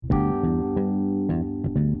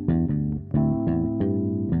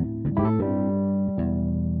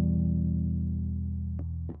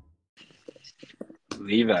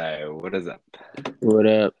Levi, what is up? What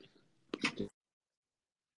up?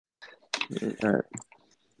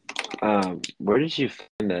 Uh, Where did you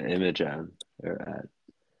find that image on or at?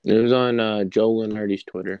 it was on Joe Lunardi's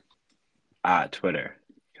Twitter. Twitter,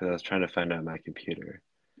 because I was trying to find out my computer.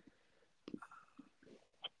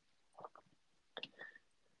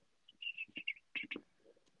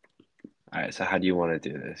 All right, so how do you want to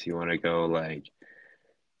do this? You want to go do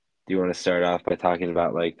you want to start off by talking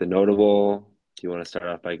about like the notable? Do you want to start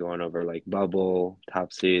off by going over like bubble,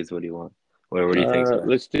 top seeds? What do you want? What do you think's best?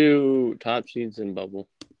 Let's do top seeds and bubble.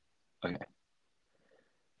 Okay,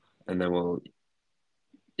 and then we'll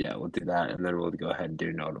do that, and then we'll go ahead and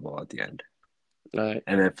do notable at the end. All right.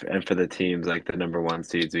 And for the teams like the number one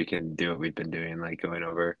seeds, we can do what we've been doing, like going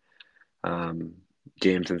over um,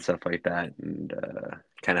 games and stuff like that, and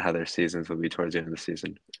kind of how their seasons will be towards the end of the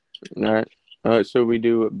season. All right. All right. So we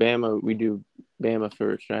do Bama. We do Bama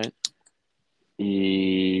first, right?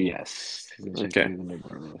 Yes. Check Okay. the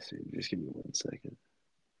number on this. Just give me 1 second.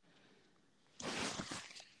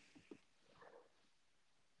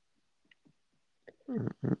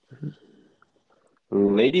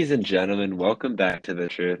 Ladies and gentlemen, welcome back to The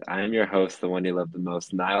Truth. I am your host, the one you love the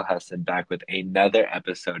most, Niall Heston, back with another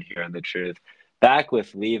episode here on The Truth. Back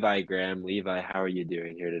with Levi Graham. Levi, how are you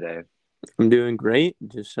doing here today? I'm doing great.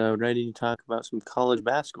 Just ready to talk about some college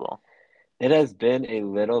basketball. It has been a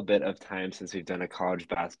little bit of time since we've done a college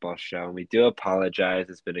basketball show, and we do apologize.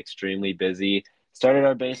 It's been extremely busy. Started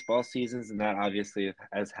our baseball seasons, and that obviously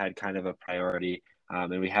has had kind of a priority.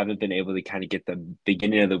 And we haven't been able to kind of get the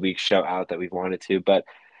beginning of the week show out that we've wanted to. But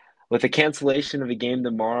with the cancellation of a game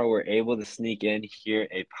tomorrow, we're able to sneak in here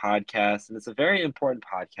a podcast, and it's a very important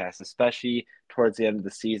podcast, especially towards the end of the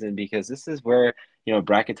season, because this is where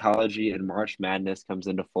bracketology and March Madness comes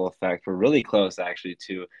into full effect. We're really close actually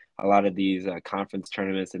to a lot of these conference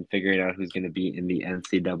tournaments and figuring out who's going to be in the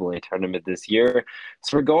NCAA tournament this year.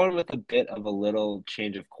 So we're going with a bit of a little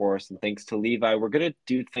change of course, and thanks to Levi, we're going to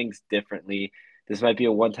do things differently. This might be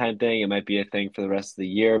a one-time thing. It might be a thing for the rest of the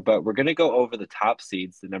year, but we're going to go over the top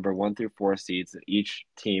seeds, the number 1 through 4 seeds. Each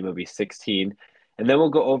team will be 16. And then we'll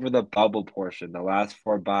go over the bubble portion, the last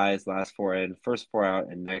four buys, last four in, first four out,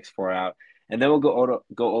 and next four out. And then we'll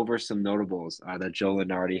go over some notables that Joe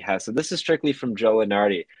Lunardi has. So this is strictly from Joe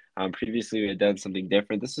Lunardi. Previously, we had done something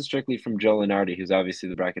different. This is strictly from Joe Lunardi, who's obviously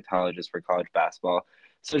the bracketologist for college basketball.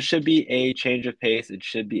 So it should be a change of pace. It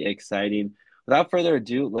should be exciting. Without further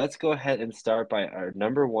ado, let's go ahead and start by our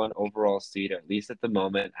number 1 overall seed, at least at the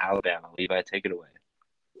moment, Alabama. Levi, take it away.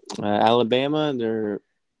 Alabama, they're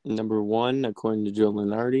number 1 according to Joe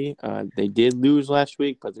Lunardi. They did lose last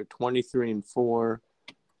week, but they're 23-4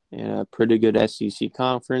 in a pretty good SEC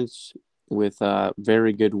conference with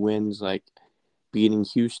very good wins like beating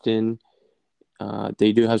Houston.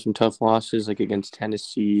 They do have some tough losses like against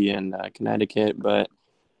Tennessee and Connecticut, but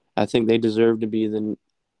I think they deserve to be in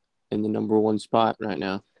the number 1 spot right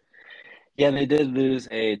now. Yeah, they did lose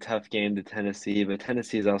a tough game to Tennessee, but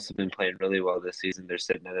Tennessee has also been playing really well this season. They're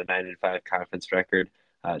sitting at a 9-5 conference record,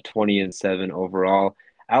 20-7 overall.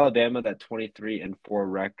 Alabama, that 23-4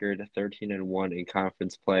 record, 13-1 in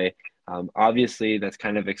conference play. Obviously, that's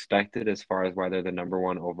kind of expected as far as why they're the number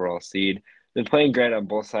 1 overall seed. Been playing great on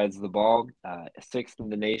both sides of the ball. Sixth in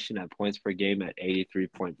the nation at points per game at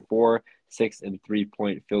 83.4, sixth in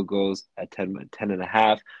 3-point field goals at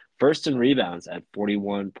 10.5. First in rebounds at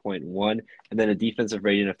 41.1, and then a defensive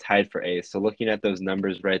rating of tied for eighth. So looking at those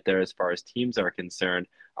numbers right there as far as teams are concerned,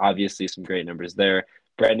 obviously some great numbers there.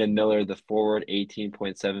 Brandon Miller, the forward,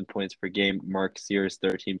 18.7 points per game. Mark Sears,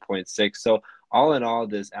 13.6. So all in all,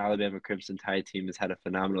 this Alabama Crimson Tide team has had a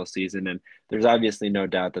phenomenal season, and there's obviously no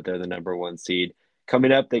doubt that they're the number 1 seed.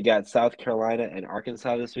 Coming up, they got South Carolina and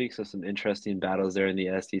Arkansas this week, so some interesting battles there in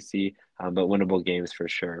the SEC, but winnable games for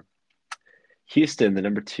sure. Houston, the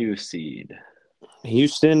number 2 seed.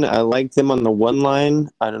 Houston, I like them on the 1 line.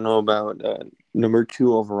 I don't know about number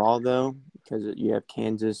 2 overall, though, because you have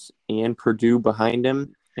Kansas and Purdue behind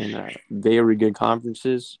them in very good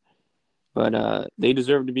conferences. But they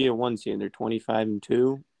deserve to be a 1 seed. They're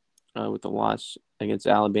 25-2 with a loss against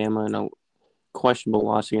Alabama and a questionable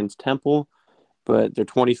loss against Temple. But they're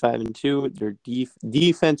 25-2. Their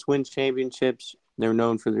defense wins championships. They're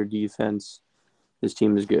known for their defense. This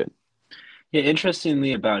team is good. Yeah,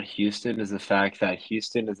 interestingly about Houston is the fact that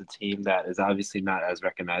Houston is a team that is obviously not as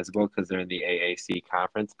recognizable because they're in the AAC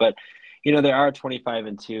conference, but they are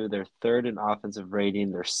 25-2. They're third in offensive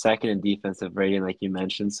rating. They're second in defensive rating, like you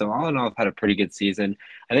mentioned. So all in all, have had a pretty good season.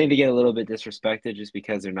 I think they get a little bit disrespected just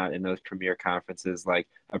because they're not in those premier conferences like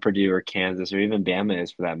a Purdue or Kansas or even Bama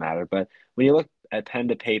is for that matter. But when you look at pen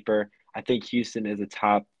to paper, I think Houston is a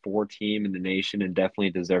top four team in the nation and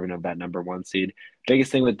definitely deserving of that number one seed.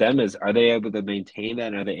 Biggest thing with them is, are they able to maintain that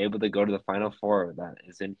and are they able to go to the Final Four that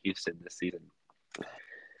is in Houston this season?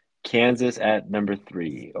 Kansas at number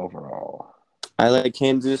three overall. I like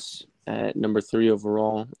Kansas at number 3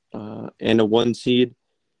 overall and a 1 seed.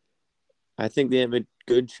 I think they have a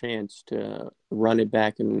good chance to run it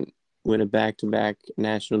back and win a back-to-back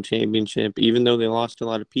national championship. Even though they lost a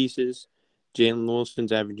lot of pieces, Jalen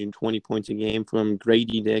Wilson's averaging 20 points a game. From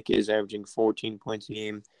Grady Dick is averaging 14 points a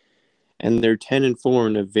game, and they're 10-4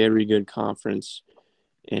 in a very good conference,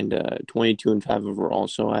 and 22-5 overall.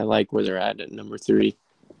 So I like where they're at number 3.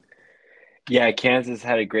 Yeah, Kansas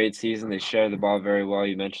had a great season. They shared the ball very well.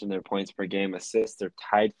 You mentioned their points per game assists. They're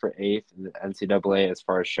tied for eighth in the NCAA as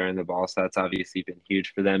far as sharing the ball. So that's obviously been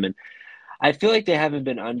huge for them. And I feel like they haven't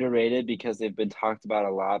been underrated because they've been talked about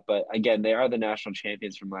a lot. But again, they are the national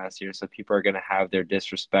champions from last year, so people are going to have their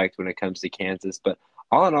disrespect when it comes to Kansas. But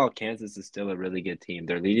all in all, Kansas is still a really good team.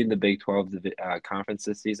 They're leading the Big 12 conference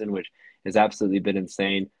this season, which has absolutely been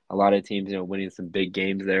insane. A lot of teams, winning some big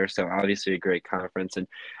games there. So obviously a great conference, and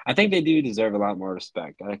I think they do deserve a lot more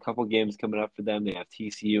respect. Got a couple games coming up for them. They have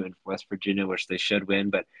TCU and West Virginia, which they should win,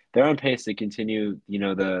 but they're on pace to continue,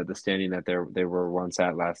 the standing that they were once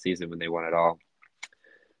at last season when they won it all.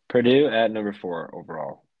 Purdue at number four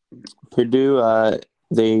overall. Purdue,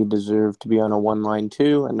 they deserve to be on a 1 line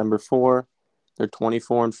too. At number 4, they're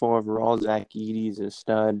 24-4 overall. Zach Edey's a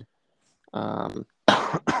stud. Um,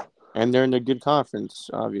 and they're in a good conference,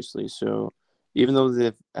 obviously. So even though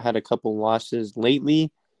they've had a couple losses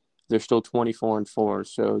lately, they're still 24-4,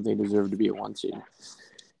 so they deserve to be a 1 seed.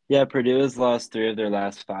 Yeah, Purdue has lost three of their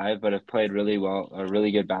last five, but have played really well,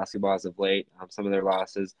 really good basketball as of late. Some of their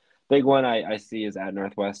losses, big one I see is at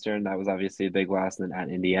Northwestern. That was obviously a big loss, and then at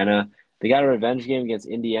Indiana. They got a revenge game against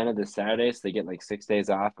Indiana this Saturday, so they get like 6 days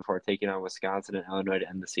off before taking on Wisconsin and Illinois to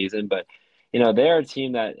end the season. But they are a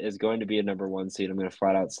team that is going to be a number one seed. I'm going to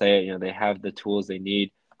flat out say it. They have the tools they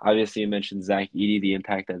need. Obviously, you mentioned Zach Edey, the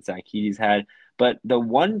impact that Zach Edey's had, but the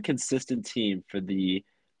one consistent team for the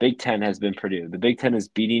Big Ten has been Purdue. The Big Ten is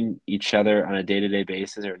beating each other on a day-to-day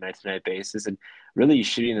basis or a night-to-night basis and really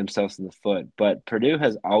shooting themselves in the foot. But Purdue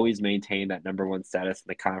has always maintained that number one status in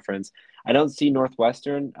the conference. I don't see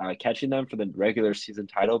Northwestern catching them for the regular season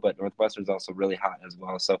title, but Northwestern's also really hot as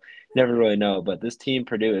well. So you never really know. But this team,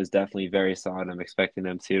 Purdue, is definitely very solid. I'm expecting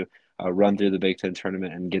them to run through the Big Ten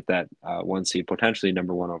tournament and get that one seed, potentially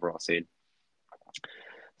number one overall seed.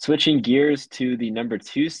 Switching gears to the number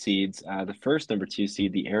two seeds, the first number two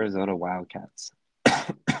seed, the Arizona Wildcats.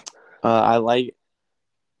 I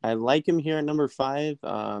like him here at number 5.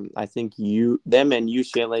 I think them and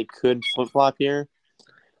UCLA could flip flop here,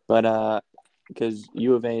 but because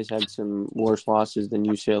U of A has had some worse losses than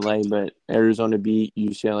UCLA, but Arizona beat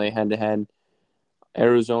UCLA head to head.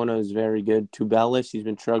 Arizona is very good. Tubelis, he's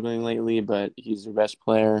been struggling lately, but he's their best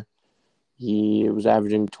player. He was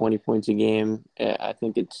averaging 20 points a game. I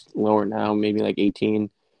think it's lower now, maybe like 18.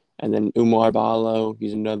 And then Umar Ballo,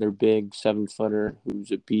 he's another big 7-footer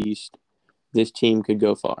who's a beast. This team could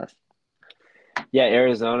go far. Yeah,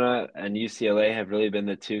 Arizona and UCLA have really been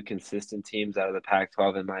the two consistent teams out of the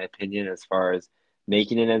Pac-12, in my opinion, as far as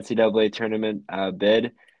making an NCAA tournament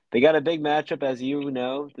bid. They got a big matchup, as you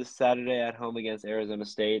know, this Saturday at home against Arizona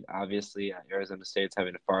State. Obviously, Arizona State's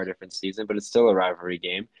having a far different season, but it's still a rivalry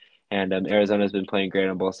game. And Arizona's been playing great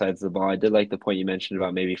on both sides of the ball. I did like the point you mentioned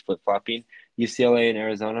about maybe flip-flopping UCLA and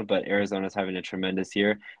Arizona, but Arizona's having a tremendous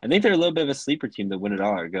year. I think they're a little bit of a sleeper team to win it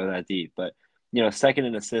all or go that deep, but second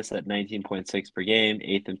in assists at 19.6 per game,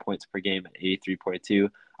 eighth in points per game at 83.2.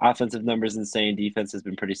 Offensive numbers insane. Defense has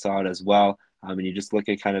been pretty solid as well. And you just look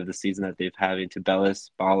at kind of the season that they've having to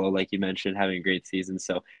Bellis, Ballo, like you mentioned, having a great season.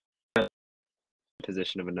 So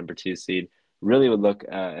position of a number two seed. Really would look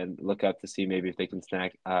up to see maybe if they can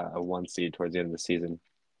snag a 1 seed towards the end of the season.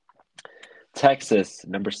 Texas,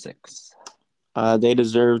 number 6. They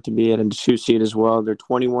deserve to be at a 2 seed as well. They're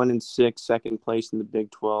 21-6, second place in the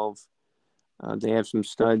Big 12. They have some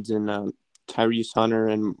studs in Tyrese Hunter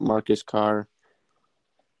and Marcus Carr.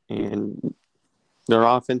 And their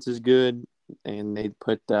offense is good, and they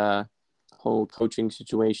put the whole coaching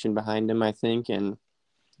situation behind them, I think, and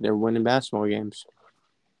they're winning basketball games.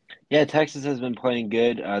 Yeah, Texas has been playing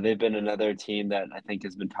good. They've been another team that I think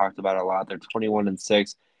has been talked about a lot. They're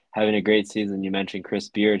 21-6, having a great season. You mentioned Chris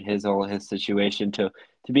Beard, his situation to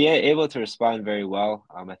be able to respond very well.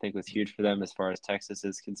 I think was huge for them as far as Texas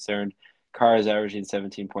is concerned. Carr is averaging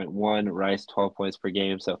 17.1, Rice 12 points per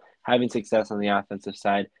game. So having success on the offensive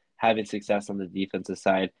side, having success on the defensive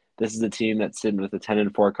side. This is a team that's sitting with a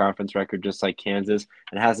 10-4 conference record, just like Kansas,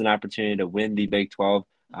 and has an opportunity to win the Big 12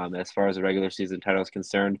 as far as the regular season title is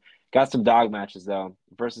concerned. Got some dog matches, though,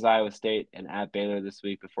 versus Iowa State and at Baylor this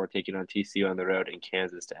week before taking on TCU on the road in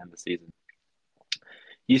Kansas to end the season.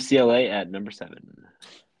 UCLA at number 7.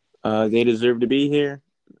 They deserve to be here.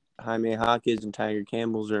 Jaime Hawkins and Tiger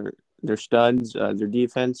Campbell's are their studs. Their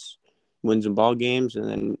defense wins in ball games,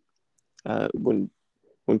 and then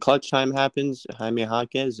when clutch time happens, Jaime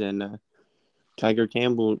Hawkins and Tiger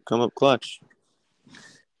Campbell come up clutch.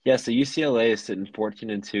 Yeah, so UCLA is sitting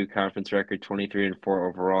 14-2 conference record, 23-4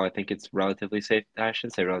 overall. I think it's relatively safe. I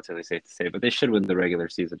shouldn't say relatively safe to say, but they should win the regular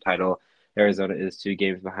season title. Arizona is 2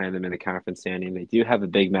 games behind them in the conference standing. They do have a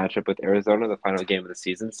big matchup with Arizona, the final game of the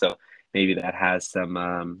season, so maybe that has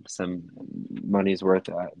some money's worth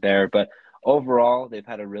there. But overall, they've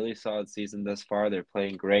had a really solid season thus far. They're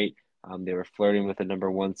playing great. They were flirting with the number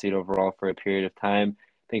 1 seed overall for a period of time.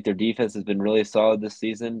 I think their defense has been really solid this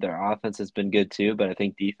season. Their offense has been good too, but I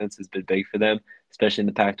think defense has been big for them, especially in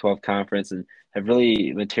the Pac-12 conference, and have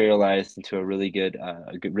really materialized into a really good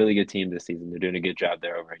team this season. They're doing a good job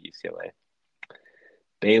there over at UCLA.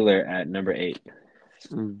 Baylor at number 8.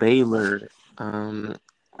 Baylor.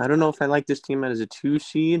 I don't know if I like this team as a 2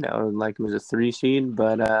 seed. I would like them as a 3 seed,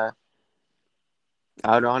 but I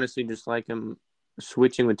would honestly just like them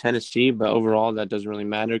switching with Tennessee. But overall, that doesn't really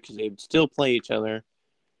matter because they still play each other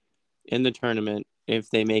in the tournament if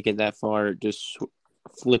they make it that far, just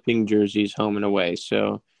flipping jerseys home and away.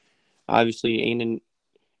 So obviously 8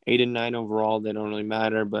 and 9 overall, they don't really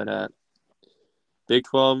matter. But Big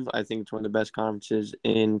 12, I think it's one of the best conferences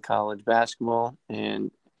in college basketball, and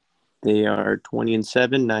they are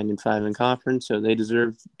 20-7, 9-5 in conference, so they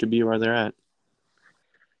deserve to be where they're at.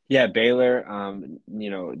 Yeah, Baylor,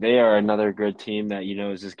 they are another good team that,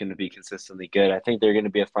 is just going to be consistently good. I think they're going to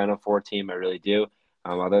be a Final Four team. I really do.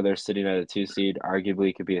 Although they're sitting at a 2 seed,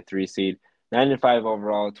 arguably could be a 3 seed. 9-5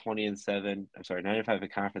 overall, 20-7. I'm sorry, 9-5 in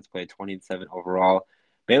conference play, 20-7 overall.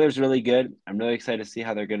 Baylor's really good. I'm really excited to see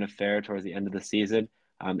how they're going to fare towards the end of the season.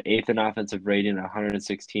 8th in offensive rating,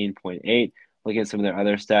 116.8. Looking at some of their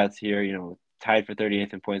other stats here, tied for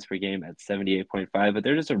 38th in points per game at 78.5. But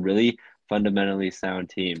they're just a really fundamentally sound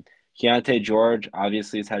team. Keontae George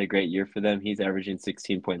obviously has had a great year for them. He's averaging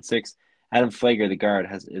 16.6. Adam Flager, the guard,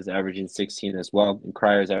 is averaging 16 as well, and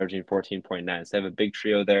Cryer is averaging 14.9. So they have a big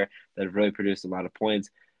trio there that have really produced a lot of points.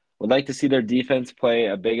 Would like to see their defense play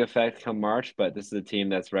a big effect come March, but this is a team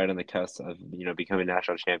that's right on the cusp of becoming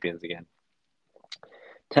national champions again.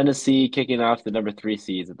 Tennessee kicking off the number 3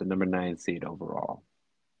 seeds at the number 9 seed overall.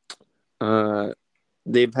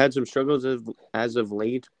 They've had some struggles as of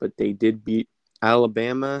late, but they did beat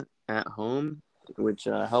Alabama at home, which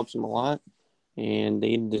helps them a lot, and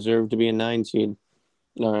they deserve to be a 9 seed,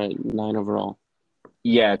 9 overall.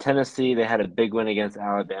 Yeah, Tennessee, they had a big win against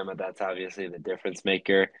Alabama. That's obviously the difference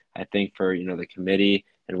maker, I think, for the committee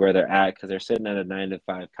and where they're at, because they're sitting at a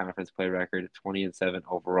 9-5 conference play record, 20-7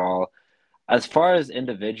 overall. As far as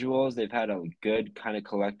individuals, they've had a good kind of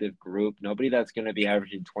collective group. Nobody that's going to be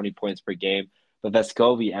averaging 20 points per game, but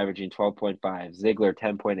Vescovi averaging 12.5, Ziegler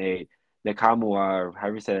 10.8, Nakamura, or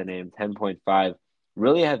however you say the name, 10.5,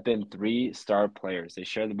 really have been 3 star players. They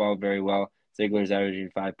share the ball very well. Ziegler's averaging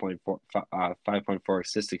 5.4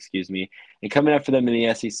 assists, excuse me. And coming up for them in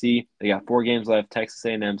the SEC, they got 4 games left: Texas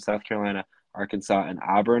A&M, South Carolina, Arkansas, and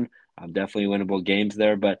Auburn. Definitely winnable games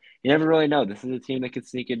there, but you never really know. This is a team that could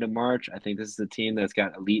sneak into March. I think this is a team that's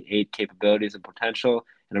got Elite 8 capabilities and potential,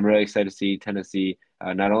 and I'm really excited to see Tennessee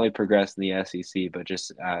not only progress in the SEC, but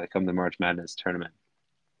just come the March Madness tournament.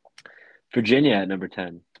 Virginia at number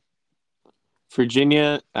 10.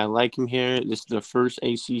 Virginia, I like him here. This is the first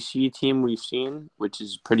ACC team we've seen, which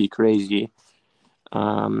is pretty crazy.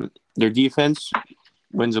 Their defense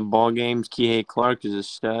wins in ball games. Kihei Clark is a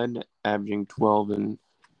stud, averaging 12 and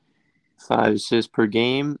 5 assists per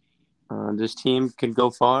game. This team could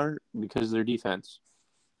go far because of their defense.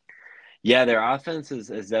 Yeah, their offense is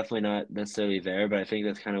definitely not necessarily there, but I think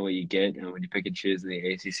that's kind of what you get when you pick and choose in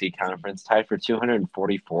the ACC conference. Tied for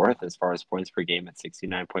 244th as far as points per game at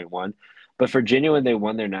 69.1. But Virginia, when they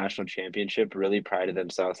won their national championship, really prided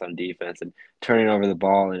themselves on defense and turning over the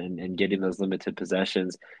ball and getting those limited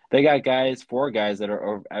possessions. They got 4 guys that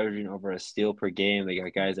are averaging over a steal per game. They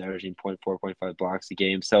got guys averaging 0.4, 0.5 blocks a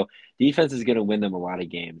game. So defense is going to win them a lot of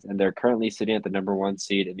games. And they're currently sitting at the number 1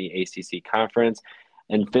 seed in the ACC conference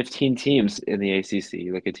and 15 teams in the ACC.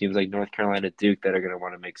 You look at teams like North Carolina, Duke that are going to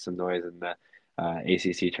want to make some noise in the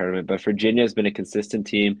ACC tournament. But Virginia has been a consistent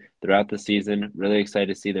team throughout the season. Really excited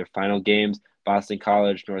to see their final games: Boston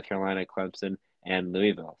College, North Carolina, Clemson, and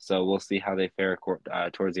Louisville. So we'll see how they fare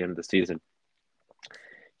towards the end of the season.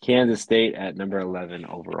 Kansas State at number 11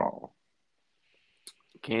 overall.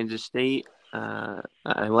 Kansas State,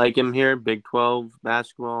 I like him here. Big 12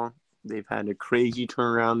 basketball. They've had a crazy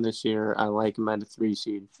turnaround this year. I like him at a 3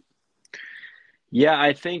 seed. Yeah,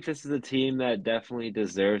 I think this is a team that definitely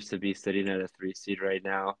deserves to be sitting at a 3 seed right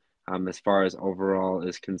now, as far as overall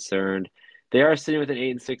is concerned. They are sitting with an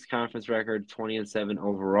 8-6 conference record, 20-7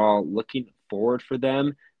 overall. Looking forward for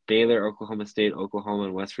them, Baylor, Oklahoma State, Oklahoma,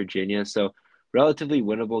 and West Virginia. So relatively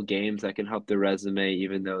winnable games that can help their resume,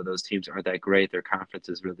 even though those teams aren't that great. Their conference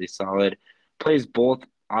is really solid. Plays both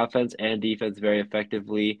offense and defense very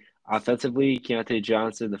effectively. Offensively, Keontae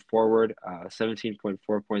Johnson, the forward,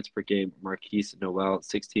 17.4 points per game. Marquise Noel,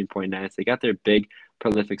 16.9. So they got their big,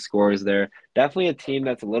 prolific scores there. Definitely a team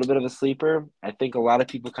that's a little bit of a sleeper. I think a lot of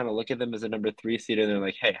people kind of look at them as a number 3 seed and they're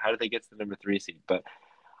like, hey, how did they get to the number 3 seed? But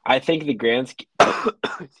I think the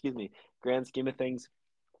excuse me, grand scheme of things,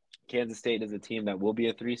 Kansas State is a team that will be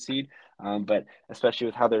a 3 seed, but especially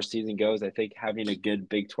with how their season goes, I think having a good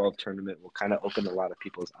Big 12 tournament will kind of open a lot of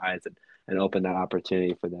people's eyes and open that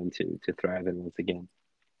opportunity for them to thrive in once again.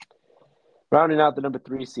 Rounding out the number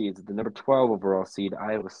 3 seeds, the number 12 overall seed,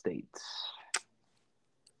 Iowa State.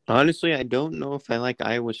 Honestly, I don't know if I like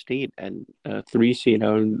Iowa State at a 3 seed.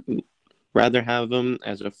 I would rather have them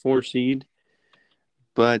as a 4 seed.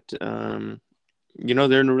 But, they're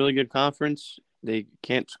in a really good conference. They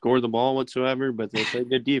can't score the ball whatsoever, but they play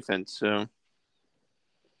good defense. So,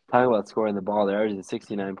 Talking about scoring the ball, they're averaging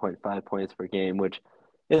 69.5 points per game, which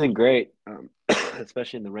isn't great,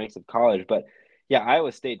 especially in the ranks of college. But yeah,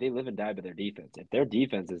 Iowa State, they live and die by their defense. If their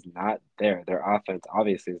defense is not there, their offense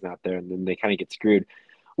obviously is not there, and then they kind of get screwed,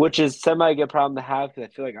 which is semi good problem to have because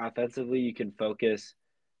I feel like offensively you can focus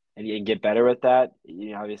and you can get better at that.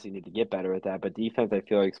 You obviously need to get better at that, but defense I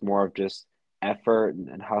feel like is more of just effort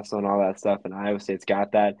and hustle and all that stuff. And Iowa State's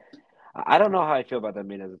got that. I don't know how I feel about them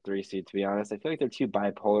being as a 3 seed, to be honest. I feel like they're too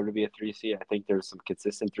bipolar to be a 3 seed. I think there's some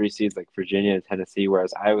consistent 3 seeds like Virginia and Tennessee,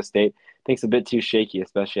 whereas Iowa State I think it's a bit too shaky,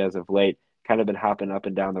 especially as of late. Kind of been hopping up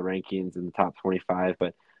and down the rankings in the top 25,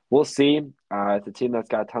 but we'll see. It's a team that's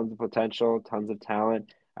got tons of potential, tons of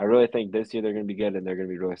talent. I really think this year they're going to be good, and they're going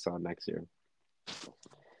to be really solid next year.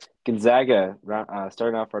 Gonzaga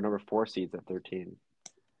starting off our number 4 seeds at 13.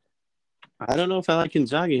 I don't know if I like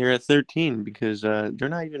Gonzaga here at 13 because they're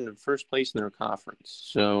not even in first place in their conference.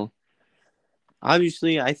 So,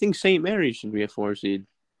 obviously, I think St. Mary's should be a 4 seed,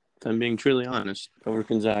 if I'm being truly honest, over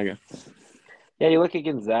Gonzaga. Yeah, you look at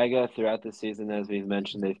Gonzaga throughout the season, as we've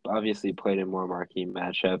mentioned, they've obviously played in more marquee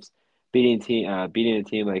matchups, beating a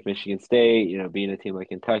team like Michigan State, beating a team like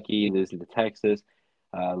Kentucky, losing to Texas,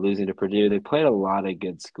 losing to Purdue. They played a lot of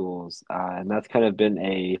good schools, and that's kind of been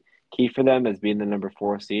a key for them as being the number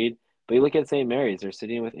 4 seed. But you look at St. Mary's; they're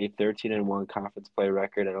sitting with a 13-1 conference play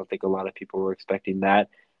record. I don't think a lot of people were expecting that.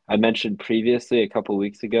 I mentioned previously a couple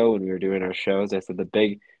weeks ago when we were doing our shows, I said the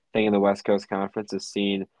big thing in the West Coast Conference is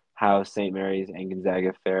seeing how St. Mary's and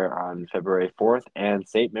Gonzaga fare on February 4th, and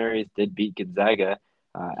St. Mary's did beat Gonzaga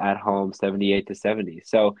at home 78-70.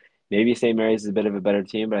 So maybe St. Mary's is a bit of a better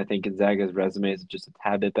team, but I think Gonzaga's resume is just a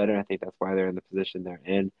tad bit better. I think that's why they're in the position they're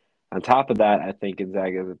in. On top of that, I think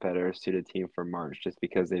Gonzaga is a better suited team for March just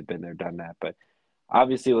because they've been there, done that. But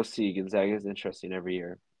obviously, we'll see. Gonzaga is interesting every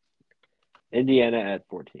year. Indiana at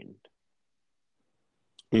 14.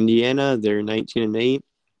 Indiana, they're 19-8.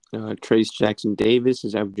 Trace Jackson Davis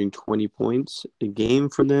is averaging 20 points a game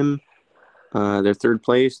for them. They're third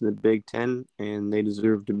place in the Big Ten, and they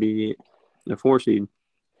deserve to be a 4 seed.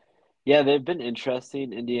 Yeah, they've been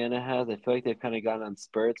interesting. Indiana has. I feel like they've kind of gone on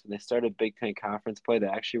spurts. When they started Big Ten conference play, they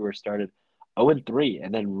actually were started 0-3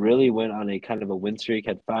 and then really went on a kind of a win streak,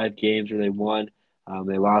 had 5 games where they won.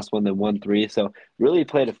 They lost one, then won three. So really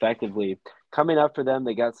played effectively. Coming up for them,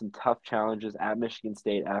 they got some tough challenges at Michigan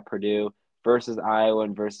State, at Purdue, versus Iowa,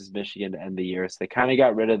 and versus Michigan to end the year. So they kind of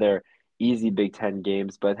got rid of their easy Big Ten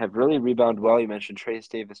games, but have really rebounded well. You mentioned Trace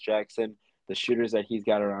Davis Jackson, the shooters that he's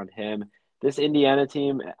got around him. This Indiana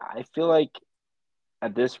team, I feel like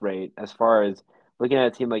at this rate, as far as looking at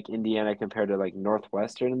a team like Indiana compared to like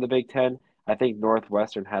Northwestern in the Big Ten, I think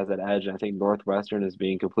Northwestern has that edge. I think Northwestern is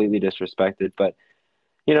being completely disrespected. But,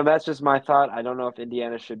 that's just my thought. I don't know if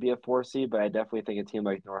Indiana should be a 4 seed, but I definitely think a team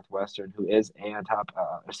like Northwestern, who is on top,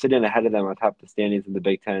 sitting ahead of them on top of the standings in the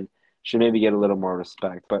Big Ten, should maybe get a little more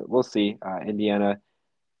respect. But we'll see. Indiana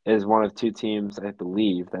is one of 2 teams, I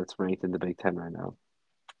believe, that's ranked in the Big Ten right now.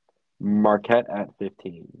 Marquette at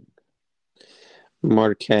 15.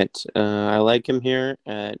 Marquette, I like him here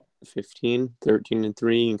at 15,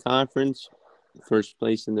 13-3 in conference. First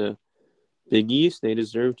place in the Big East. They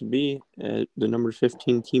deserve to be at the number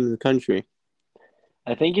 15 team in the country.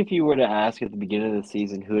 I think if you were to ask at the beginning of the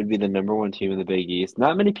season who would be the number 1 team in the Big East,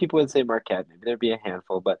 not many people would say Marquette. Maybe there'd be a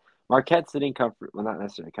handful, but Marquette sitting well, not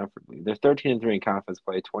necessarily comfortably. They're 13-3 in conference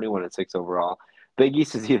play, 21-6 overall. Big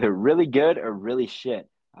East is either really good or really shit.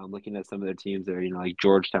 I'm looking at some of their teams that are, like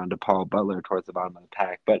Georgetown, DePaul, Butler towards the bottom of the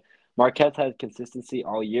pack. But Marquette's had consistency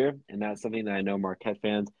all year, and that's something that I know Marquette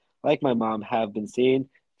fans, like my mom, have been seeing.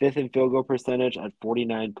 Fifth in field goal percentage at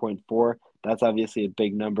 49.4. That's obviously a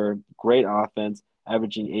big number. Great offense,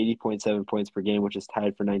 averaging 80.7 points per game, which is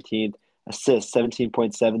tied for 19th. Assists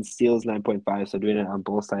 17.7, steals 9.5, so doing it on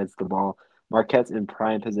both sides of the ball. Marquette's in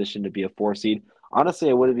prime position to be a 4 seed.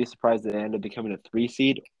 Honestly, I wouldn't be surprised if they end up becoming a 3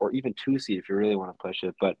 seed or even 2 seed if you really want to push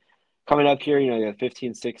it. But coming up here, you got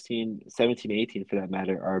 15, 16, 17, 18 for that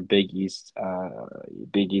matter are Big East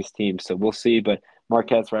teams. So we'll see. But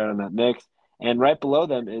Marquette's right on that mix. And right below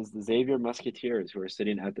them is the Xavier Musketeers, who are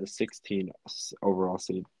sitting at the 16 overall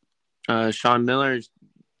seed. Sean Miller's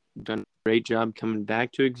done a great job coming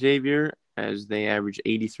back to Xavier as they average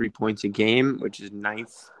 83 points a game, which is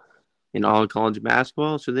ninth in all of college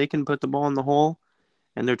basketball. So they can put the ball in the hole,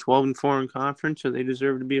 and they're 12-4 in conference, so they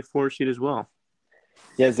deserve to be a 4 seed as well.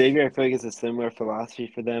 Yeah, Xavier, I feel like it's a similar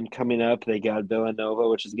philosophy for them. Coming up, they got Villanova,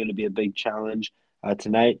 which is going to be a big challenge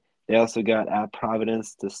tonight. They also got at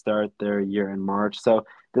Providence to start their year in March. So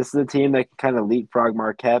this is a team that can kind of leapfrog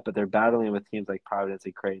Marquette, but they're battling with teams like Providence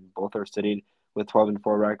and Creighton. Both are sitting with 12-4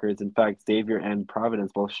 records. In fact, Xavier and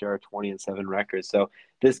Providence both share 20-7 records. So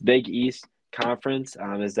this Big East conference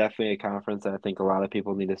is definitely a conference that I think a lot of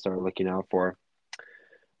people need to start looking out for.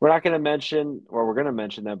 We're not going to mention, or we're going to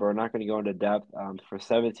mention that, but we're not going to go into depth for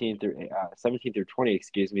 17 through 20,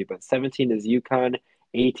 excuse me. But 17 is UConn,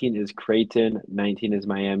 18 is Creighton, 19 is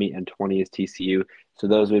Miami, and 20 is TCU. So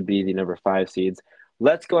those would be the number 5 seeds.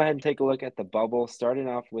 Let's go ahead and take a look at the bubble, starting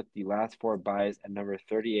off with the last 4 byes at number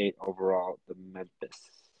 38 overall, the Memphis.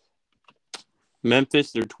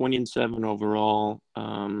 Memphis, they're 20-7 overall.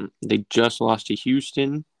 They just lost to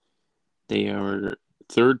Houston. They are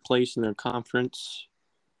third place in their conference.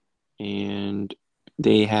 And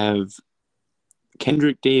they have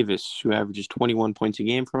Kendrick Davis, who averages 21 points a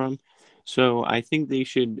game for them. So I think they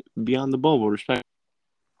should be on the bubble. Respect.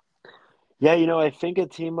 Yeah, I think a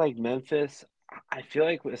team like Memphis, I feel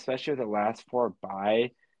like especially with the last 4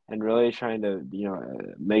 bye and really trying to,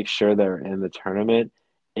 make sure they're in the tournament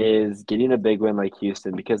is getting a big win like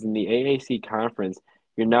Houston because in the AAC conference,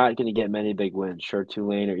 you're not going to get many big wins. Sure,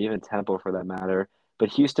 Tulane or even Temple for that matter, but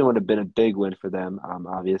Houston would have been a big win for them,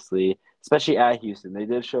 obviously, especially at Houston. They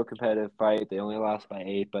did show a competitive fight. They only lost by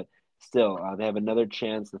 8, but still, they have another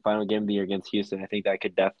chance the final game of the year against Houston. I think that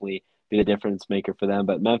could definitely be the difference maker for them.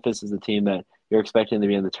 But Memphis is a team that you're expecting to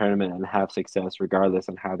be in the tournament and have success regardless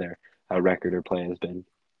on how their record or play has been.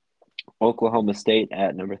 Oklahoma State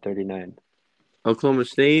at number 39. Oklahoma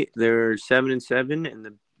State, they're 7-7 in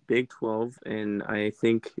the Big 12, and I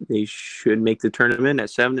think they should make the tournament at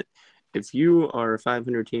 7. If you are a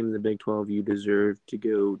 500 team in the Big 12, you deserve to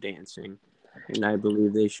go dancing, and I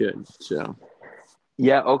believe they should. So.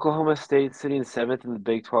 Yeah, Oklahoma State sitting 7th in the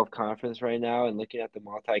Big 12 conference right now, and looking at the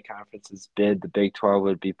multi-conferences bid, the Big 12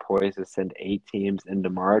 would be poised to send 8 teams into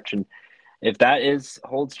March. And if that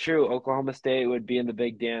holds true, Oklahoma State would be in the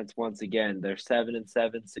big dance once again. They're 7-7,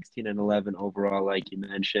 16-11 overall, like you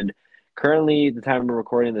mentioned. Currently, the time we're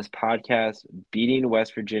recording this podcast, beating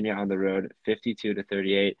West Virginia on the road,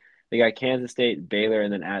 52-38. They got Kansas State, Baylor,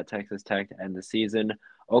 and then at Texas Tech to end the season.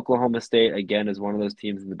 Oklahoma State, again, is one of those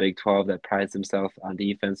teams in the Big 12 that prides themselves on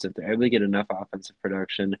defense. If they're able to get enough offensive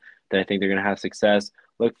production, then I think they're going to have success.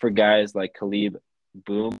 Look for guys like Khalib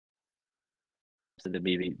Boom to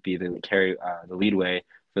maybe be the lead way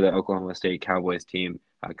for the Oklahoma State Cowboys team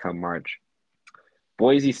come March.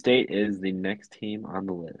 Boise State is the next team on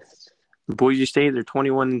the list. Boise State, they're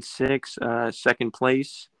 21-6, second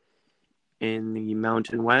place in the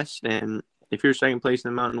Mountain West, and if you're second place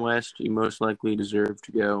in the Mountain West, you most likely deserve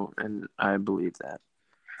to go, and I believe that.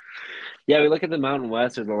 Yeah, we look at the Mountain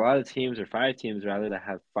West. There's a lot of teams, or 5 teams rather, that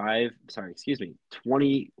have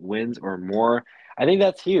 20 wins or more. I think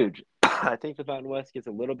that's huge. I think the Mountain West gets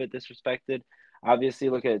a little bit disrespected. Obviously,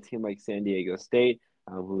 look at a team like San Diego State,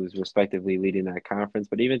 who's respectively leading that conference,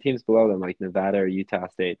 but even teams below them like Nevada or Utah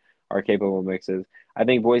State are capable mixes. I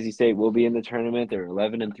think Boise State will be in the tournament. They're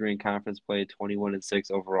 11-3 in conference play,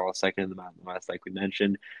 21-6 overall, second in the Mountain West, like we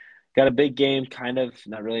mentioned. Got a big game, kind of,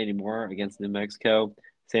 not really anymore, against New Mexico.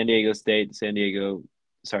 San Jose State, San Diego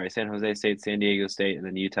State, and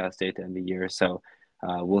then Utah State to end the year. So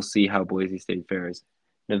we'll see how Boise State fares.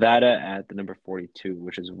 Nevada at the number 42,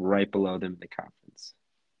 which is right below them in the conference.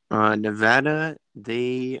 Nevada,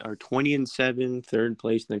 they are 20-7, third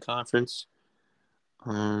place in the conference.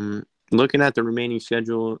 Looking at the remaining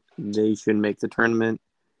schedule, they should make the tournament.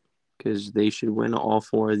 because they should win all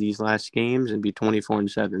 4 of these last games and be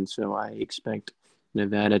 24-7. So I expect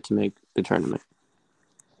Nevada to make the tournament.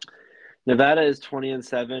 Nevada is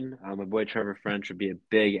 20-7. My boy Trevor French would be a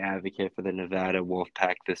big advocate for the Nevada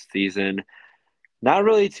Wolfpack this season. Not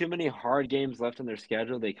really too many hard games left on their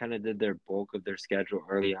schedule. They kind of did their bulk of their schedule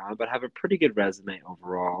early on, but have a pretty good resume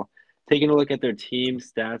overall. Taking a look at their team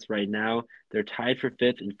stats right now, they're tied for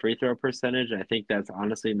 5th in free throw percentage. I think that's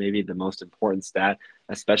honestly maybe the most important stat,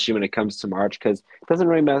 especially when it comes to March, because it doesn't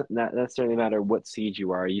really not necessarily matter what seed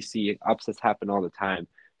you are. You see upsets happen all the time.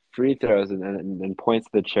 Free throws and points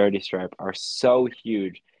to the charity stripe are so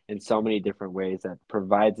huge in so many different ways that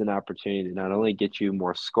provides an opportunity to not only get you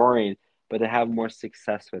more scoring, but to have more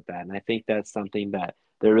success with that. And I think that's something that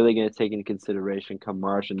they're really going to take into consideration come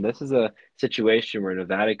March. And this is a situation where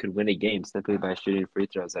Nevada could win a game simply by shooting free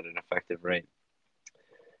throws at an effective rate.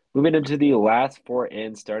 Moving into the last 4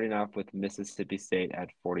 in, starting off with Mississippi State at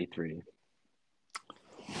 43.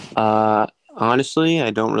 Honestly,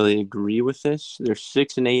 I don't really agree with this. They're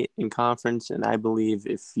 6-8 in conference, and I believe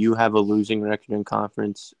if you have a losing record in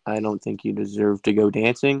conference, I don't think you deserve to go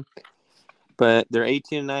dancing. But they're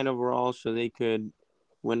 18-9 overall, so they could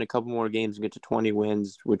win a couple more games and get to 20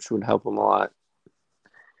 wins, which would help them a lot.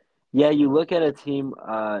 Yeah, you look at a team,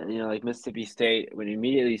 like Mississippi State, when you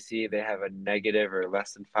immediately see they have a negative or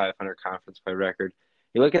less than 500 conference play record.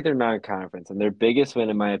 You look at their non-conference, and their biggest win,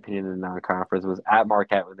 in my opinion, in the non-conference was at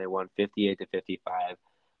Marquette when they won 58-55.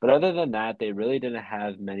 But other than that, they really didn't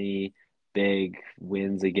have many big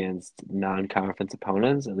wins against non-conference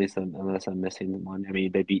opponents, at least unless I'm missing one. I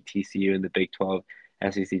mean, they beat TCU in the Big 12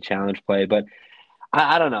 SEC Challenge play, but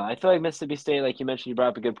I don't know. I feel like Mississippi State, like you mentioned, you brought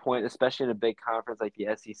up a good point, especially in a big conference like the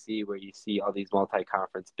SEC, where you see all these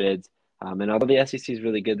multi-conference bids. And although the SEC is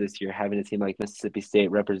really good this year, having a team like Mississippi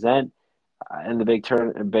State represent in the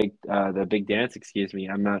the big dance, excuse me,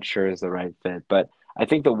 I'm not sure is the right fit. But I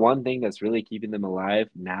think the one thing that's really keeping them alive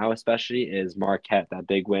now, especially, is Marquette, that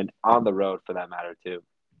big win on the road for that matter too.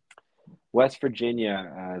 West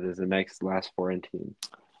Virginia, is the last 4 in team.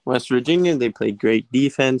 West Virginia, they played great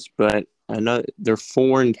defense, but I know they're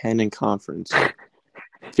 4-10 in conference,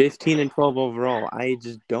 15-12 overall. I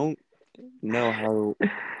just don't know how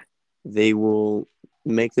they will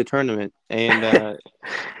make the tournament. And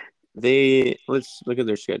let's look at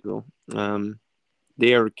their schedule.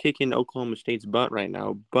 They are kicking Oklahoma State's butt right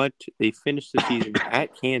now, but they finished the season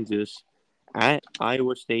at Kansas, at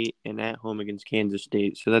Iowa State, and at home against Kansas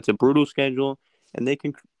State. So that's a brutal schedule, and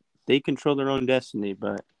they control their own destiny.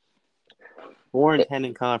 But 4-10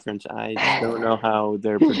 in conference, I don't know how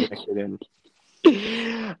they're projected in.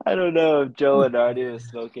 I don't know if Joe Lunardi was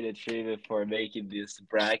smoking a tree before making this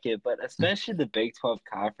bracket, but especially the Big 12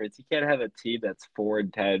 conference, you can't have a team that's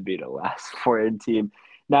 4-10 be the last 4 in team.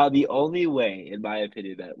 Now, the only way, in my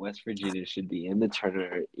opinion, that West Virginia should be in the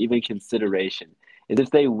tournament, even consideration, is if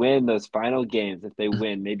they win those final games. If they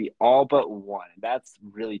win maybe all but one, that's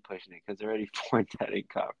really pushing it because they're already 4-10 in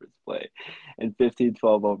conference play and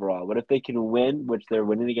 15-12 overall. But if they can win, which they're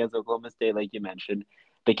winning against Oklahoma State, like you mentioned,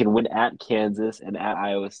 they can win at Kansas and at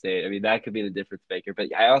Iowa State. I mean, that could be the difference maker.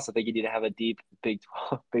 But I also think you need to have a deep Big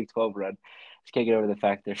 12 run. Just can't get over the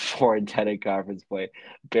fact they're 4-10 in conference play,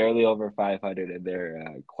 barely over 500, and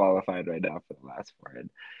they're qualified right now for the last 4.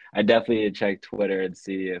 And I definitely need to check Twitter and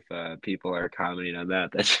see if people are commenting on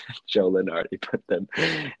that. That Joe Lunardi put them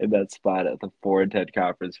in that spot at the 4-10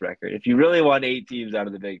 conference record. If you really want 8 teams out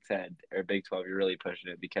of the Big 10 or Big 12, you're really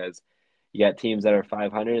pushing it because you got teams that are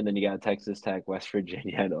 500, and then you got Texas Tech, West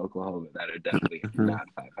Virginia, and Oklahoma that are definitely not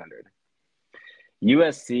 500.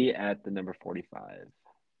 USC at the number 45.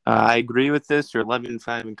 I agree with this. They're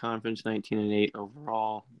 11-5 in conference, 19-8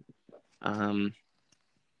 overall.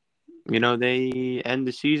 They end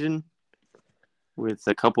the season with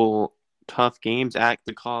a couple tough games at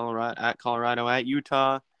Colorado, at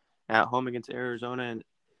Utah, at home against Arizona, and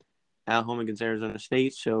at home against Arizona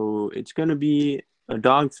State. So it's going to be a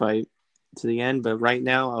dogfight to the end. But right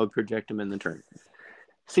now, I would project them in the tournament.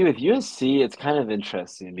 See, with USC, it's kind of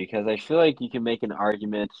interesting because I feel like you can make an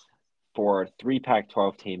argument for 3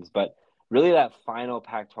 Pac-12 teams, but really that final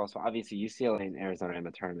Pac-12, so obviously UCLA and Arizona in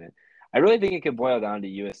the tournament, I really think it could boil down to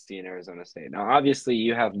USC and Arizona State. Now, obviously,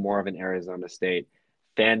 you have more of an Arizona State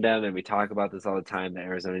fandom, and we talk about this all the time, that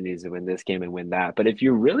Arizona needs to win this game and win that. But if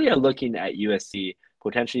you really are looking at USC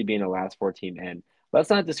potentially being a last 4 team in, let's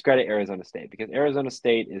not discredit Arizona State because Arizona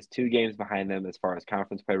State is 2 games behind them as far as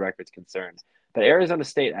conference play records concerned. But Arizona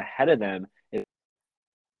State ahead of them is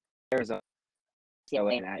Arizona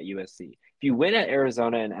and at USC. if you win at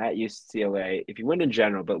Arizona and at UCLA, if you win in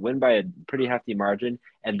general, but win by a pretty hefty margin,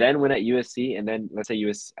 and then win at USC, and then let's say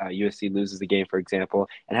USC loses the game, for example,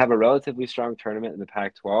 and have a relatively strong tournament in the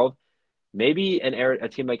Pac-12, maybe a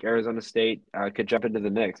team like Arizona State could jump into the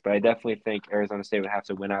mix. But I definitely think Arizona State would have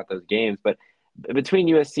to win out those games. But between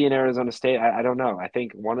USC and Arizona State, I don't know. I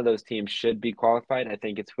think one of those teams should be qualified. I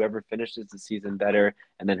think it's whoever finishes the season better,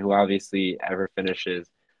 and then who obviously ever finishes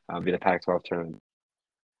via the Pac-12 tournament.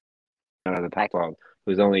 Out of the Pac-12,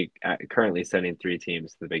 who's only currently sending 3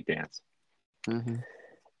 teams to the Big Dance. Mm-hmm.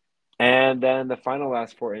 And then the final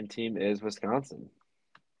last four-in team is Wisconsin.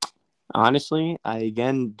 Honestly, I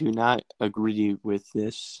again do not agree with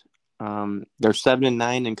this. They're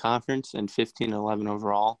 7-9 in conference and 15-11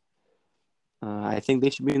 overall. I think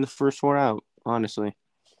they should be in the first 4 out. Honestly,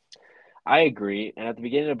 I agree. And at the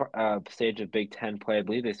beginning of stage of Big Ten play, I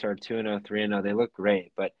believe they started 2-0, 3-0. They look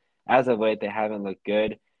great, but as of late, they haven't looked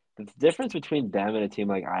good. The difference between them and a team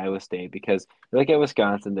like Iowa State, because you look at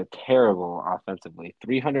Wisconsin, they're terrible offensively,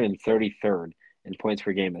 333rd in points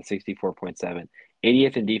per game at 64.7,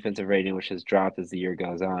 80th in defensive rating, which has dropped as the year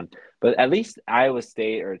goes on. But at least Iowa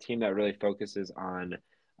State, or a team that really focuses on,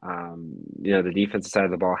 the defensive side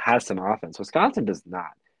of the ball, has some offense. Wisconsin does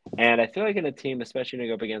not. And I feel like in a team, especially when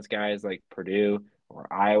you go up against guys like Purdue or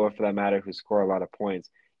Iowa for that matter, who score a lot of points,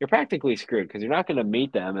 you're practically screwed because you're not going to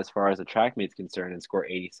meet them as far as the track meet's concerned and score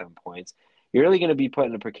 80 some points. You're really going to be put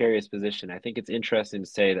in a precarious position. I think it's interesting to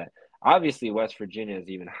say that obviously West Virginia is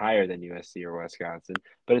even higher than USC or Wisconsin,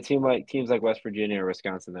 but teams like West Virginia or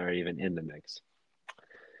Wisconsin that are even in the mix.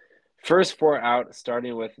 First 4 out,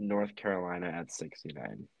 starting with North Carolina at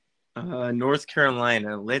 69. North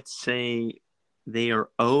Carolina. Let's say they are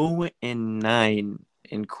 0-9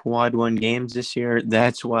 in quad 1 games this year.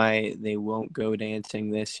 That's why they won't go dancing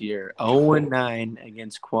this year. 0-9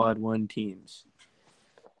 against quad 1 teams.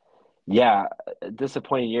 Yeah, a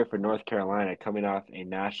disappointing year for North Carolina coming off a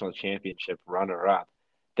national championship runner-up.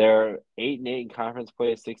 They're 8-8 in conference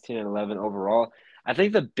play, 16-11 overall. I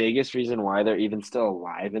think the biggest reason why they're even still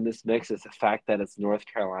alive in this mix is the fact that it's North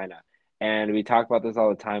Carolina. And we talk about this all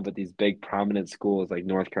the time, but these big prominent schools like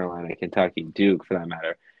North Carolina, Kentucky, Duke for that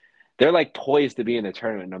matter, they're like poised to be in the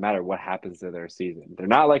tournament no matter what happens to their season. They're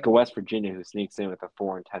not like a West Virginia who sneaks in with a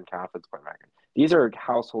 4-10 conference play record. These are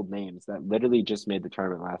household names that literally just made the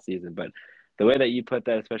tournament last season. But the way that you put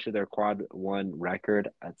that, especially their quad 1 record,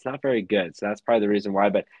 it's not very good. So that's probably the reason why.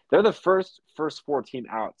 But they're the first 4 team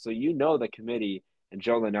out. So the committee and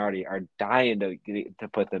Joe Lunardi are dying to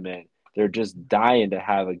put them in. They're just dying to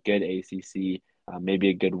have a good ACC, maybe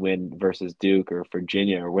a good win versus Duke or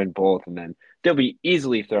Virginia, or win both, and then they'll be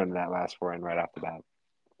easily thrown in that last 4 in right off the bat.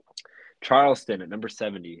 Charleston at number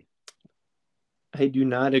 70. I do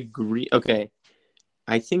not agree. Okay.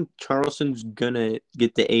 I think Charleston's going to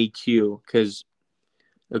get the AQ because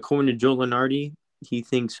according to Joe Lunardi, he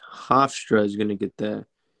thinks Hofstra is going to get the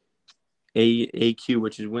AQ,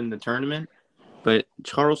 which is win the tournament. But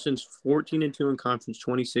Charleston's 14-2 in conference,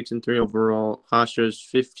 26-3 overall. Hofstra's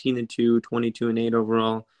 15-2, 22-8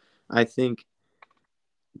 overall. I think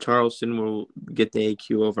Charleston will get the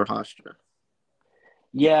AQ over Hofstra.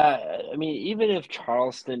 Yeah, I mean, even if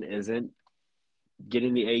Charleston isn't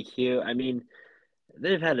getting the AQ, I mean,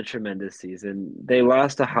 they've had a tremendous season. They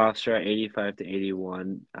lost to Hofstra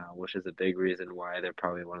 85-81, which is a big reason why they're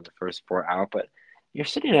probably one of the first 4 out. But you're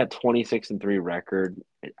sitting at 26-3 record.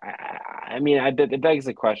 It begs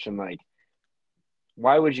the question, like,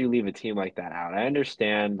 why would you leave a team like that out? I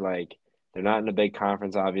understand, like, they're not in a big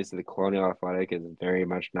conference. Obviously, the Colonial Athletic is very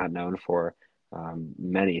much not known for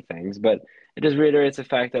many things, but it just reiterates the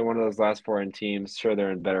fact that one of those last 4 teams, sure,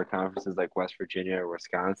 they're in better conferences like West Virginia or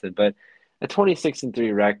Wisconsin, but a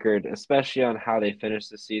 26-3 record, especially on how they finished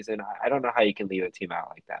the season, I don't know how you can leave a team out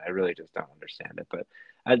like that. I really just don't understand it. But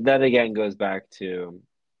that again goes back to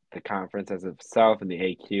the conference as itself and the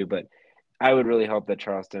AQ, but I would really hope that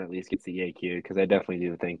Charleston at least gets the AQ because I definitely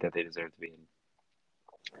do think that they deserve to be in.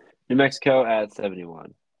 New Mexico at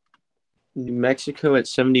 71. New Mexico at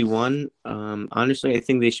 71. Honestly, I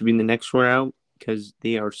think they should be in the next 4 out because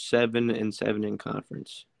they are 7-7 in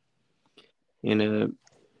conference. And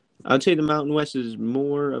I'd say the Mountain West is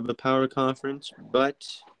more of a power conference, but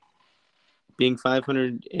being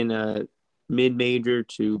 500 in a mid-major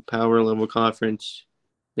to power level conference,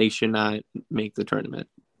 they should not make the tournament.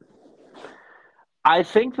 I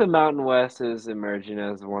think the Mountain West is emerging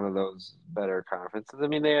as one of those better conferences. I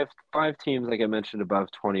mean, they have 5 teams, like I mentioned,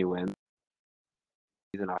 above 20 wins.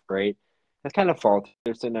 Season off great. That's kind of faulty.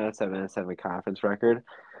 They're sitting at a 7-7 conference record.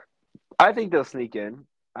 I think they'll sneak in.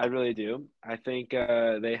 I really do. I think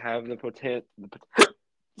they have the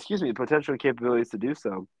potential capabilities to do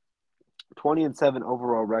so. 20-7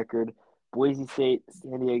 overall record. Boise State,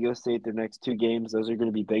 San Diego State, their next two games, those are going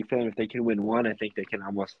to be big for them. If they can win one, I think they can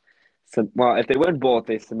almost. Well, if they win both,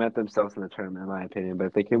 they cement themselves in the tournament, in my opinion. But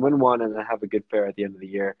if they can win one and then have a good fare at the end of the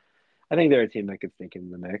year, I think they're a team that could sneak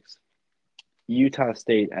in the mix. Utah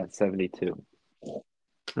State at 72.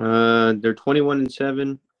 They're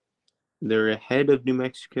 21-7. They're ahead of New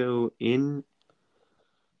Mexico in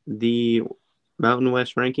the Mountain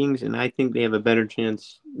West rankings, and I think they have a better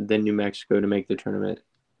chance than New Mexico to make the tournament,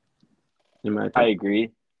 in my I opinion.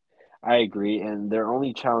 agree. I agree. And their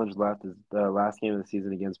only challenge left is the last game of the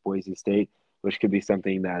season against Boise State, which could be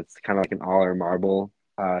something that's kind of like an all or marble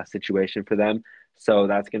situation for them. So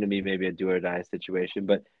that's going to be maybe a do or die situation.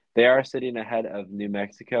 But they are sitting ahead of New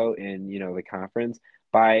Mexico in, the conference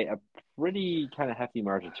by a pretty kind of hefty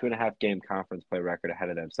margin, 2.5 game conference play record ahead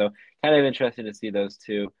of them. So kind of interesting to see those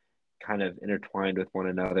two kind of intertwined with one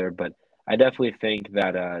another. But I definitely think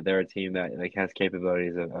that they're a team that like has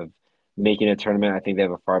capabilities of making a tournament. I think they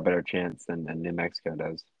have a far better chance than New Mexico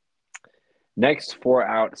does. Next four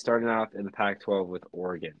out, starting off in the Pac-12 with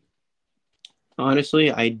Oregon.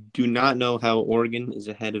 Honestly, I do not know how Oregon is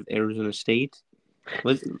ahead of Arizona State.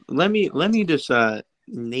 Let me just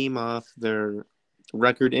name off their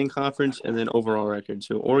record in conference and then overall record.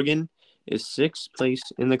 So Oregon is sixth place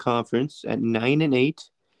in the conference at 9-8,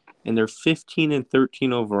 and they're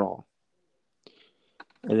 15-13 overall.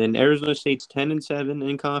 And then Arizona State's 10-7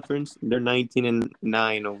 in conference. They're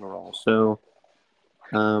 19-9 overall. So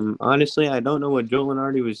honestly, I don't know what Joe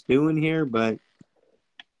Lunardi was doing here, but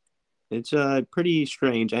it's pretty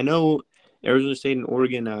strange. I know Arizona State and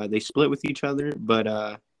Oregon they split with each other,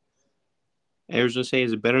 but Arizona State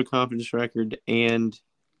has a better conference record and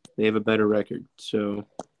they have a better record. So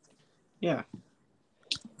yeah.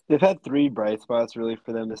 They've had three bright spots really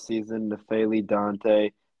for them this season. Nefeli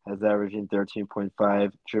Dante has averaging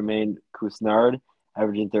 13.5, Jermaine Couisnard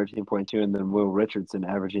averaging 13.2, and then Will Richardson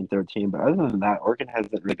averaging 13. But other than that, Oregon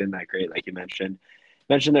hasn't really been that great, like you mentioned.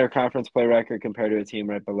 Mentioned their conference play record compared to a team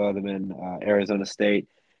right below them in Arizona State.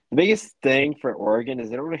 The biggest thing for Oregon is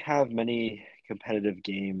they don't really have many competitive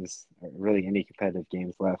games, or really any competitive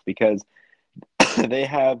games left, because they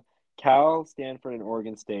have Cal, Stanford, and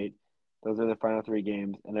Oregon State. Those are the final three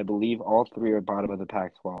games, and I believe all three are bottom of the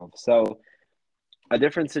Pac-12. So a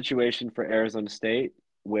different situation for Arizona State,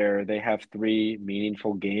 where they have three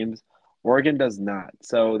meaningful games. Oregon does not.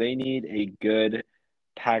 So they need a good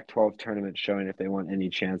Pac-12 tournament showing if they want any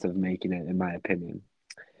chance of making it, in my opinion.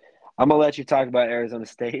 I'm gonna let you talk about Arizona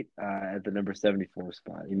State at the number 74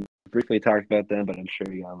 spot. You briefly talked about them, but I'm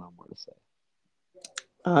sure you got a lot more to say.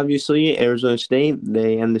 Obviously, Arizona State,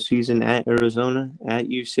 they end the season at Arizona, at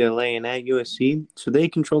UCLA, and at USC. So they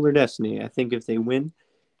control their destiny. I think if they win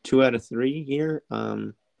 2 out of 3 here,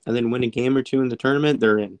 and then win a game or two in the tournament,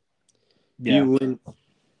 they're in. If Yeah. you win,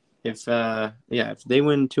 if they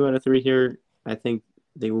win 2 out of 3 here, I think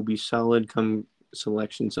they will be solid come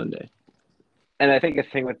Selection Sunday. And I think a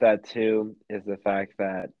thing with that too is the fact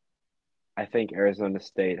that I think Arizona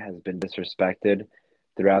State has been disrespected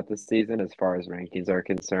throughout the season as far as rankings are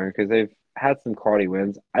concerned because they've had some quality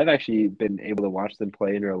wins. I've actually been able to watch them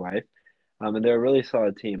play in real life, and they're a really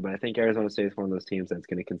solid team. But I think Arizona State is one of those teams that's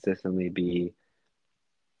going to consistently be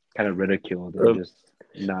kind of ridiculed and just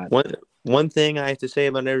not. One thing I have to say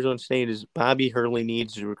about Arizona State is Bobby Hurley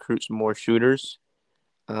needs to recruit some more shooters,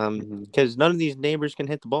 because none of these neighbors can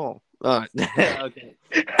hit the ball. Okay,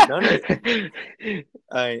 none of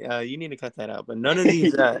you need to cut that out. But none of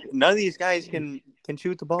these guys can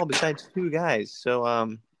shoot the ball besides two guys.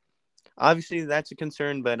 So obviously that's a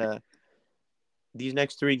concern. But these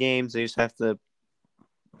next 3 games, they just have to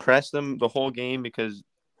press them the whole game because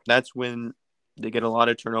that's when they get a lot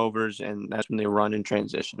of turnovers and that's when they run in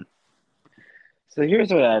transition. So here's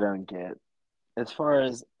what I don't get. As far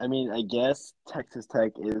as, I mean, I guess Texas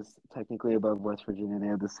Tech is technically above West Virginia. They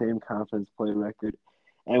have the same conference play record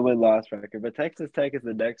and win-loss record, but Texas Tech is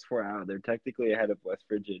the next four out. They're technically ahead of West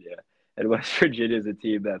Virginia, and West Virginia is a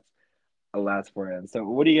team that's a last four in. So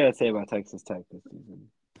what do you got to say about Texas Tech this season?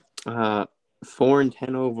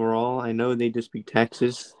 4-10 overall. I know they just beat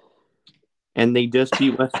Texas, and they just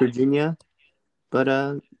beat West Virginia,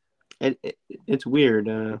 but it's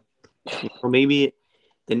weird. Maybe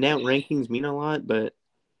the net rankings mean a lot, but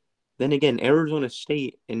then again, Arizona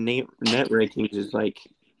State in net rankings is like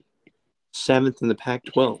 7th in the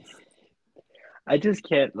Pac-12. I just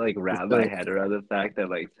can't wrap my head around the fact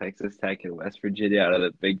that Texas Tech and West Virginia out of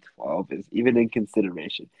the Big 12 is even in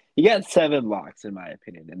consideration. You got 7 locks, in my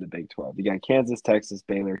opinion, in the Big 12. You got Kansas, Texas,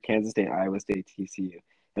 Baylor, Kansas State, Iowa State, TCU,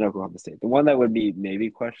 and Oklahoma State. The one that would be maybe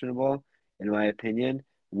questionable, in my opinion,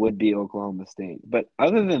 would be Oklahoma State. But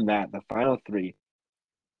other than that, the final three,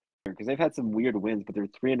 because they've had some weird wins, but they're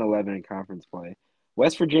 3-11 in conference play.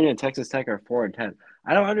 West Virginia and Texas Tech are 4-10.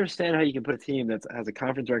 I don't understand how you can put a team that has a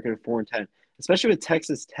conference record of 4-10, especially with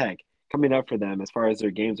Texas Tech coming up for them as far as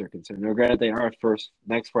their games are concerned. Now, granted, they are a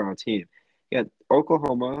next 4 team. You got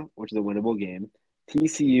Oklahoma, which is a winnable game,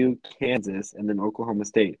 TCU, Kansas, and then Oklahoma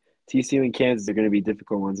State. TCU and Kansas are going to be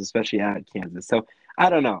difficult ones, especially at Kansas. So I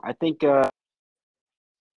don't know. I think a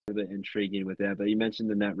bit intriguing with that. But you mentioned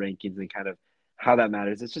the net rankings and kind of how that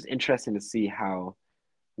matters. It's just interesting to see how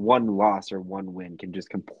one loss or one win can just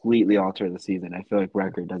completely alter the season. I feel like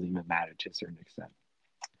record doesn't even matter to a certain extent.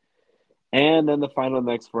 And then the final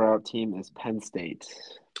next 4 team is Penn State.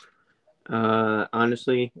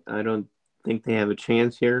 Honestly, I don't think they have a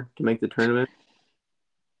chance here to make the tournament.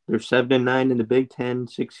 They're 7-9 in the Big Ten,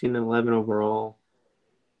 16-11 overall.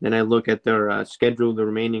 Then I look at their schedule the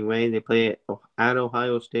remaining way. They play at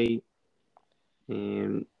Ohio State,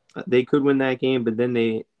 and they could win that game, but then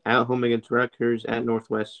they at home against Rutgers, at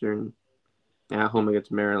Northwestern, at home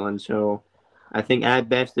against Maryland. So I think at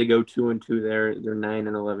best they go 2-2 there. They're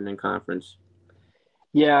 9-11 in conference.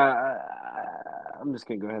 Yeah, I'm just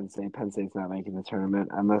gonna go ahead and say Penn State's not making the tournament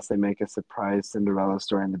unless they make a surprise Cinderella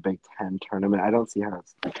story in the Big Ten tournament. I don't see how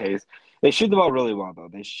that's the case. They shoot the ball really well though.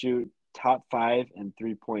 They shoot top 5 in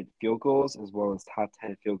 3-point field goals as well as top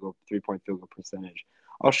 10 3-point field goal percentage.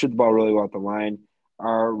 All shoot the ball really well at the line.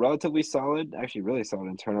 Are relatively solid, actually really solid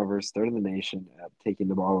in turnovers, third in the nation at taking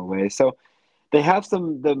the ball away. So they have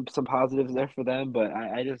some positives there for them, but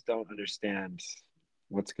I just don't understand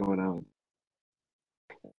what's going on.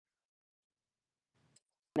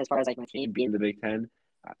 As far as like my team being the Big Ten,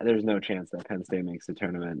 there's no chance that Penn State makes the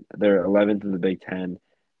tournament. They're 11th in the Big Ten.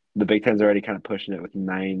 The Big Ten's already kind of pushing it with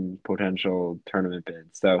 9 potential tournament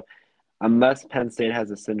bids. So unless Penn State has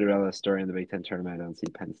a Cinderella story in the Big Ten tournament, I don't see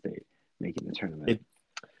Penn State making the tournament.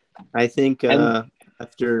 I think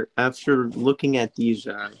after looking at these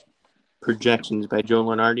projections by Joe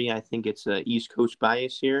Lunardi, I think it's East Coast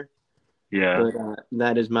bias here. Yeah, but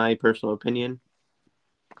that is my personal opinion.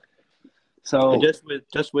 So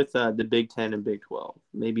just with the Big Ten and Big 12,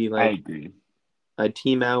 maybe I like agree. a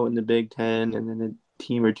team out in the Big Ten and then a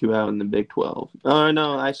team or two out in the Big 12. Oh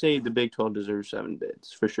no, I say the Big 12 deserves 7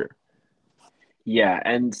 bids for sure. Yeah,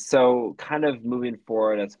 and so kind of moving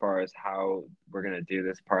forward as far as how we're going to do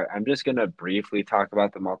this part, I'm just going to briefly talk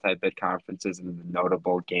about the multi-bid conferences and the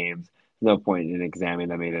notable games. No point in examining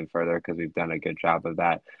them even further because we've done a good job of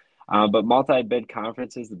that. But multi-bid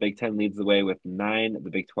conferences, the Big Ten leads the way with 9. The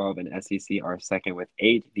Big 12 and SEC are second with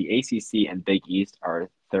 8. The ACC and Big East are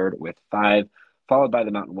third with 5, followed by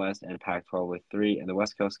the Mountain West and Pac-12 with 3, and the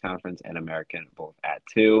West Coast Conference and American both at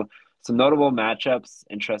 2. Some notable matchups,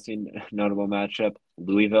 interesting notable matchup.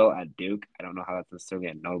 Louisville at Duke. I don't know how that's necessarily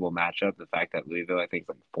a notable matchup. The fact that Louisville, I think, is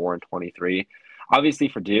like 4-23. Obviously,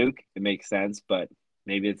 for Duke, it makes sense, but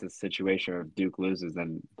maybe it's a situation where if Duke loses,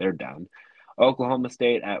 then they're done. Oklahoma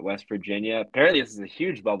State at West Virginia. Apparently, this is a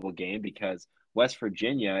huge bubble game because West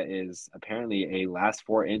Virginia is apparently a last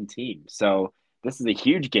 4 in team. So this is a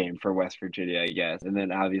huge game for West Virginia, I guess. And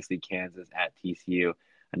then obviously Kansas at TCU,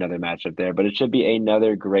 another matchup there. But it should be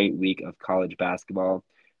another great week of college basketball.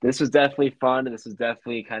 This was definitely fun. This was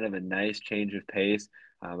definitely kind of a nice change of pace.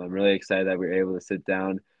 I'm really excited that we were able to sit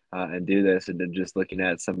down and do this. And then just looking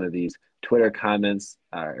at some of these Twitter comments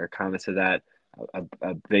or comments to that,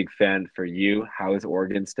 a big fan for you. How is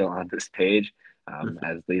Oregon still on this page?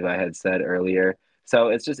 As Levi had said earlier. So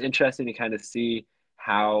it's just interesting to kind of see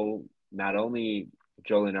how not only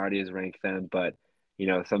Joe Lunardi has ranked them, but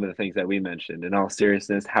some of the things that we mentioned. In all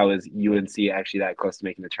seriousness, how is UNC actually that close to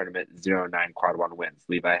making the tournament? 0-9 quad one wins.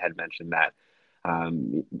 Levi had mentioned that.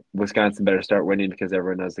 Wisconsin better start winning because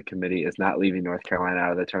everyone knows the committee is not leaving North Carolina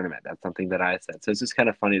out of the tournament. That's something that I said. So it's just kind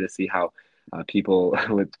of funny to see how people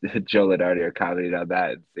with Joe Lunardi are commenting on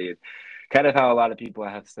that and see kind of how a lot of people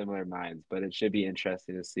have similar minds. But it should be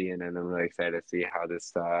interesting to see, and I'm really excited to see how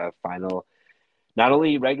this final, not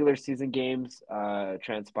only regular season games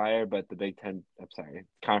transpire, but the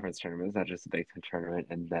conference tournament. It's not just the Big Ten tournament,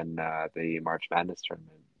 and then the March Madness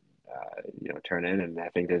tournament. Turn in, and I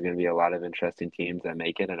think there's going to be a lot of interesting teams that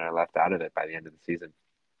make it and are left out of it by the end of the season.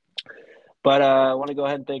 But I want to go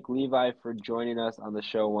ahead and thank Levi for joining us on the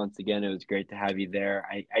show once again. It was great to have you there.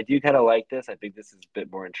 I do kind of like this. I think this is a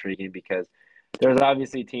bit more intriguing because there's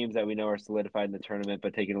obviously teams that we know are solidified in the tournament,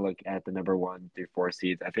 but taking a look at the number 1 through 4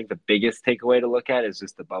 seeds, I think the biggest takeaway to look at is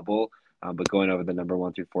just the bubble. But going over the number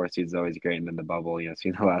 1 through 4 seeds is always great. And then the bubble,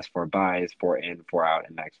 seeing the last 4 buys, 4 in, 4 out,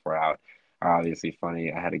 and next 4 out. are obviously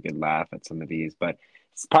funny. I had a good laugh at some of these, but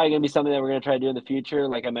it's probably going to be something that we're going to try to do in the future.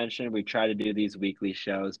 Like I mentioned, we try to do these weekly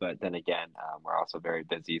shows, but then again, we're also very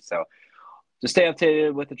busy. So just stay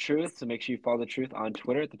updated with the truth. So make sure you follow the truth on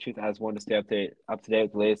Twitter. The truth has one to stay up to date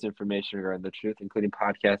with the latest information regarding the truth, including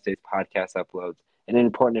podcast dates, podcast uploads, and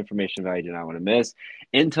important information that you do not want to miss.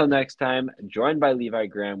 Until next time, joined by Levi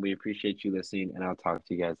Graham, we appreciate you listening, and I'll talk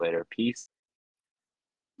to you guys later. Peace.